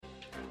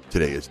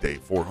Today is day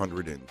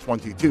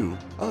 422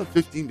 of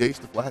 15 days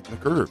to flatten the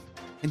curve.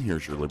 And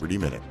here's your Liberty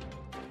Minute.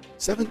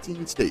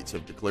 17 states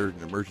have declared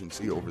an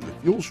emergency over the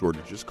fuel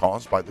shortages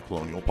caused by the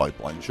Colonial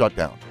Pipeline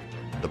shutdown.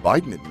 The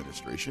Biden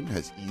administration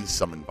has eased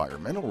some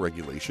environmental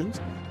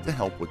regulations to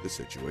help with the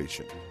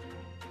situation.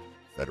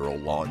 Federal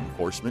law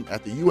enforcement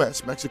at the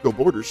U.S.-Mexico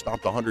border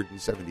stopped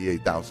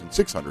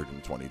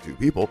 178,622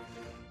 people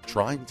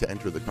trying to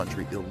enter the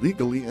country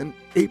illegally in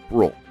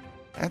April.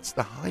 That's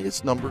the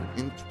highest number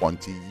in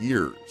 20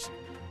 years.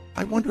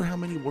 I wonder how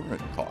many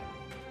weren't caught.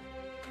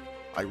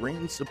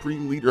 Iran's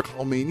Supreme Leader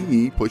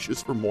Khamenei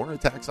pushes for more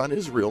attacks on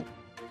Israel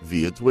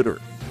via Twitter.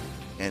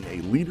 And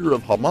a leader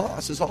of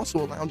Hamas is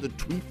also allowed to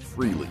tweet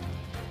freely.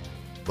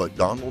 But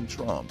Donald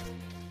Trump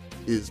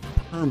is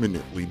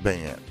permanently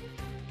banned.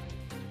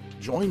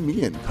 Join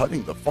me in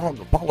cutting the fog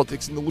of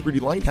politics in the Liberty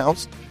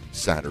Lighthouse,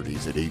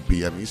 Saturdays at 8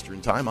 p.m. Eastern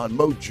Time on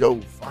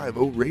Mojo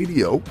 50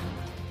 Radio,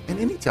 and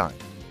anytime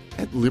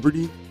at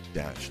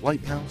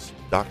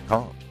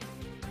liberty-lighthouse.com.